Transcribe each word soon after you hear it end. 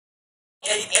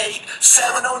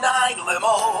88709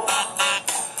 limo.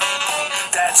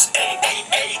 That's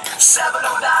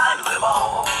 88709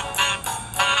 limo.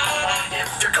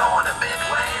 If you're going to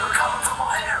Midway or coming from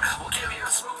O'Hare, we'll give you a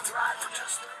smooth ride for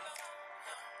just 30.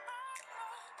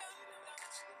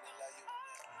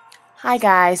 Hi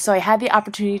guys, so I had the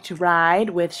opportunity to ride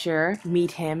with Sher,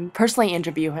 meet him, personally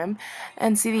interview him,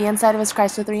 and see the inside of his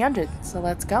Chrysler 300. So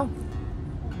let's go.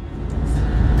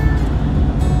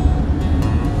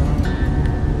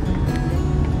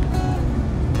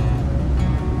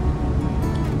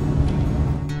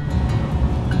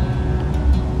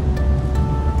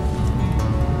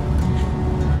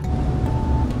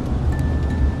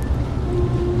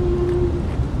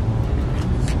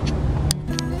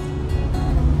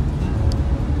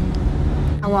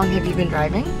 How long have you been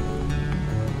driving?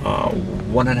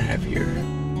 1.5 years.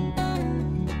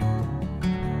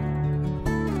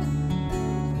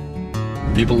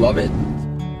 People love it.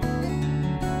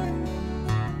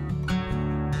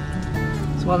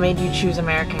 So what made you choose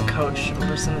American Coach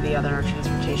over some of the other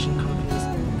transportation companies?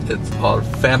 It's our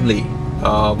family.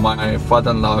 My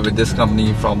father-in-law with this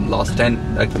company from last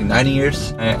 9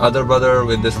 years. My other brother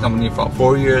with this company from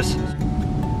 4 years.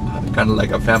 Kind of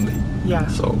like a family. Yeah.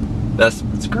 So that's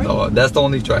great. That's the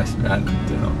only choice, and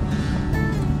you know.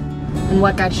 And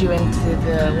what got you into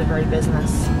the livery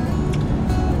business?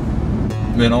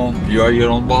 You know, you are your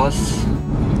own boss.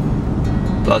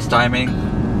 Plus timing.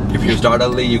 If you start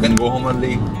early, you can go home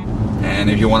early. And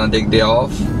if you want to take day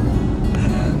off,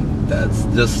 and that's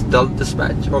just tell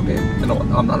dispatch, okay, you know what,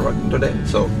 I'm not working today,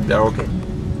 so they're okay.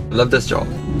 Love this job.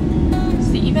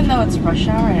 So even though it's rush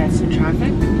hour and it's in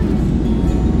traffic,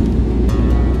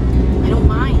 I don't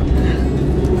mind.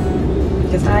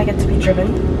 Because now I get to be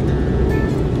driven.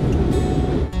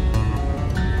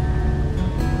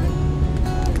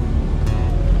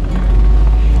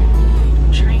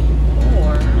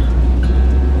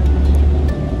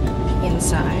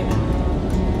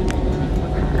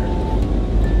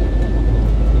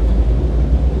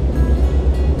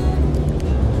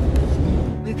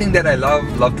 Thing that I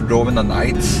love to drive in the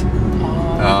nights,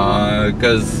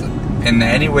 because in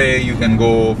any way you can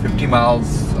go 50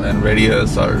 miles in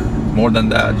radius or more than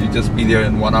that. You just be there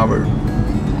in 1 hour.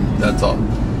 That's all.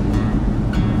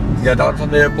 Get out from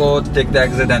the airport, take the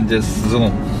exit, and just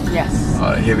zoom. Yes.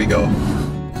 Here we go.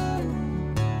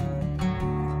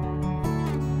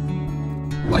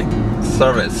 Like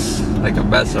service, like a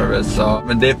best service.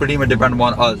 They pretty much depend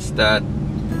on us that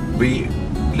we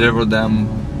deliver them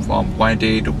from point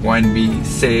A to point B,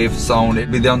 safe, sound,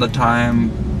 be there on the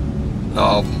time,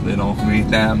 you know, meet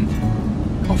them,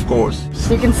 of course.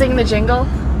 So you can sing the jingle?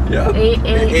 Yeah.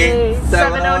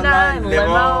 888-709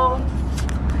 limo.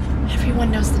 Everyone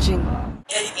knows the jingle.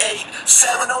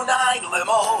 88709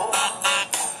 limo.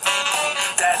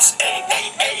 That's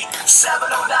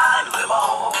 888-709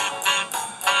 limo.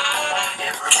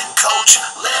 American Coach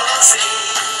Limousine